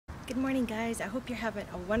Good morning, guys. I hope you're having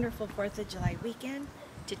a wonderful 4th of July weekend.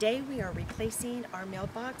 Today we are replacing our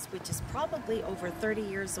mailbox, which is probably over 30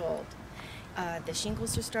 years old. The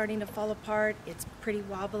shingles are starting to fall apart. It's pretty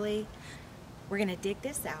wobbly. We're going to dig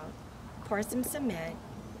this out, pour some cement,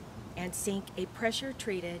 and sink a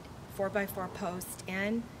pressure-treated 4x4 post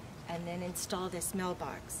in, and then install this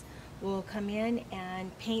mailbox. We'll come in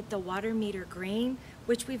and paint the water meter green,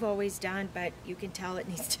 which we've always done, but you can tell it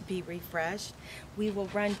needs to be refreshed. We will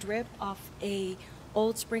run drip off a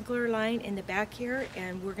old sprinkler line in the back here,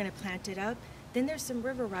 and we're gonna plant it up. Then there's some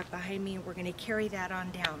river rock behind me, and we're gonna carry that on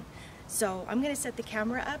down. So I'm gonna set the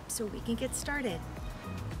camera up so we can get started.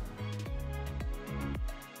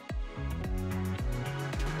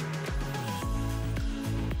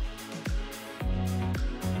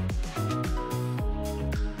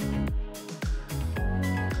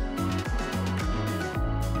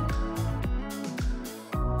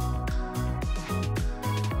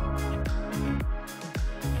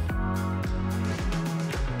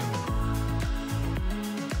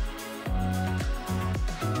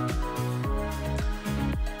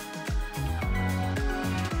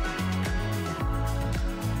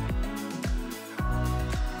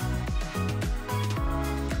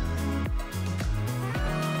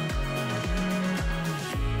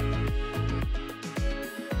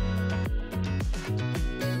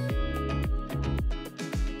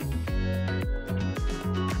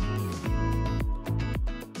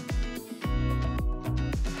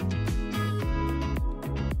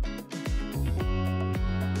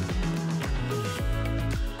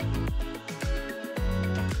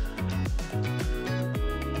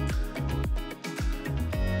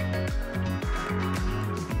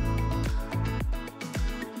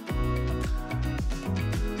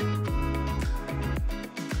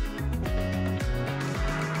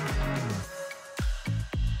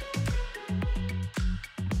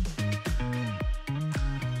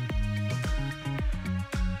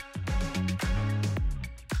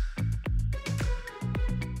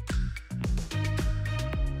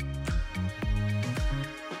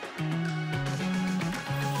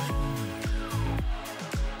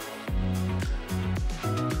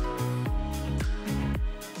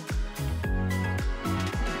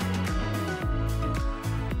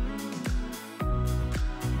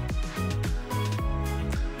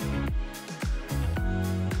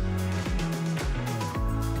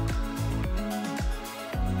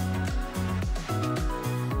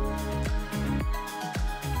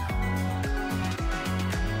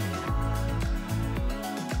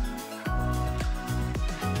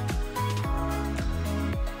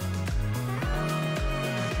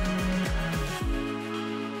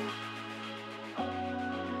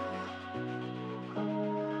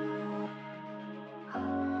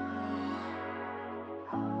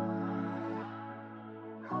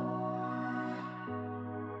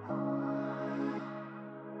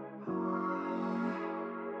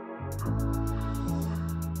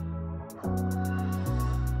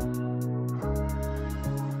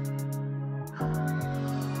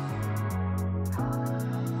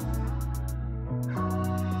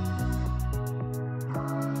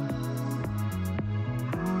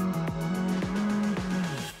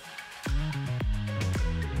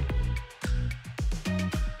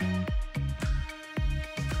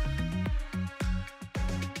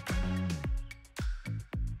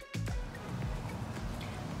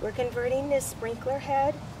 We're converting this sprinkler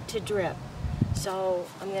head to drip. So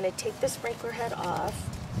I'm going to take the sprinkler head off.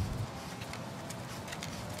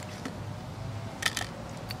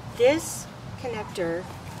 This connector,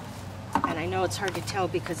 and I know it's hard to tell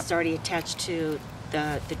because it's already attached to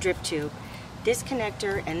the drip tube, this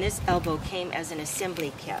connector and this elbow came as an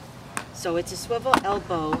assembly kit. So it's a swivel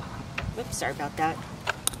elbow, whoops, sorry about that,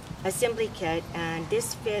 assembly kit, and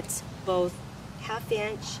this fits both 1/2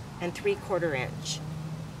 inch and 3/4 inch.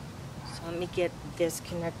 Let me get this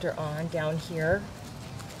connector on down here.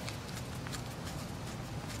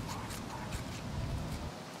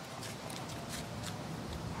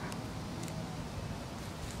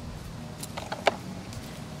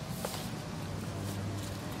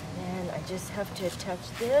 And then I just have to attach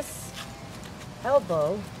this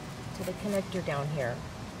elbow to the connector down here.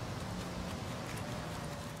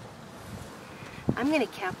 I'm going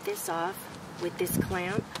to cap this off with this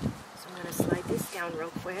clamp. So I'm going to slide this down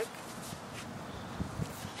real quick.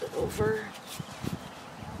 Over.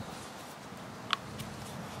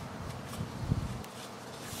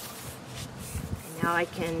 And now I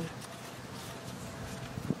can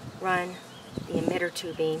run the emitter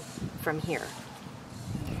tubing from here.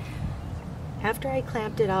 After I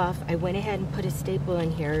clamped it off, I went ahead and put a staple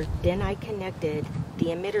in here. Then I connected the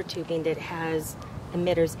emitter tubing that has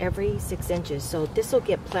emitters every 6 inches, so this will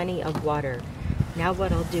get plenty of water. Now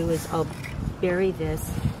what I'll do is I'll bury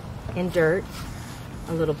this in dirt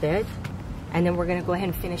a little bit, and then we're going to go ahead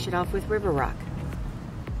and finish it off with river rock.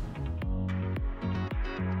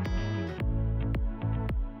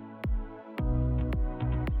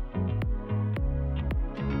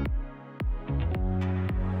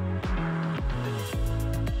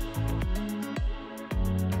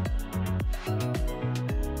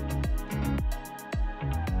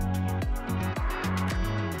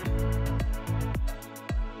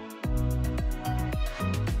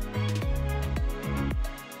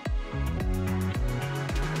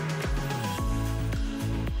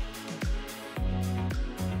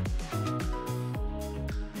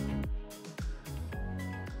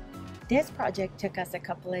 This project took us a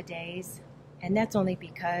couple of days, and that's only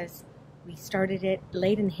because we started it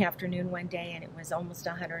late in the afternoon one day and it was almost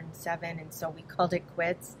 107, and so we called it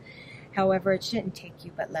quits. However, it shouldn't take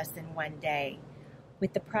you but less than 1 day.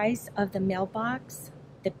 With the price of the mailbox,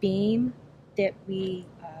 the beam that we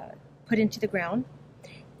put into the ground,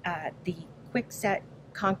 the quick set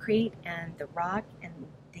concrete and the rock and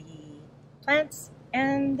the plants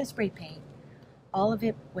and the spray paint, all of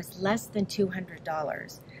it was less than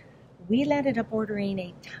 $200. We ended up ordering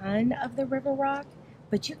a ton of the river rock,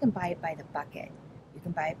 but you can buy it by the bucket. You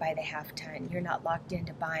can buy it by the half ton. You're not locked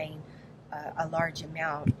into buying a large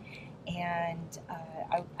amount. And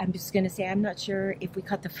I'm just going to say, I'm not sure if we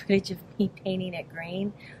caught the footage of me painting it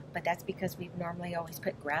green, but that's because we've normally always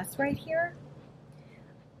put grass right here.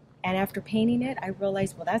 And after painting it, I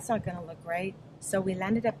realized, well, that's not going to look right. So we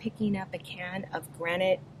ended up picking up a can of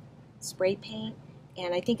granite spray paint,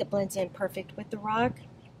 and I think it blends in perfect with the rock.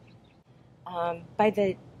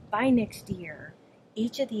 By next year,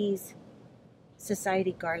 each of these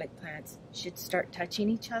society garlic plants should start touching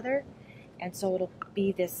each other, and so it'll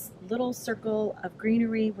be this little circle of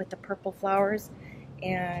greenery with the purple flowers,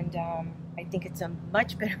 and I think it's a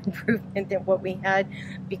much better improvement than what we had,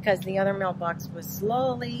 because the other mailbox was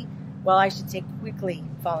slowly, well, I should say quickly,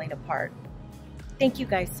 falling apart. Thank you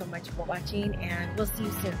guys so much for watching, and we'll see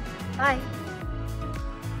you soon. Bye!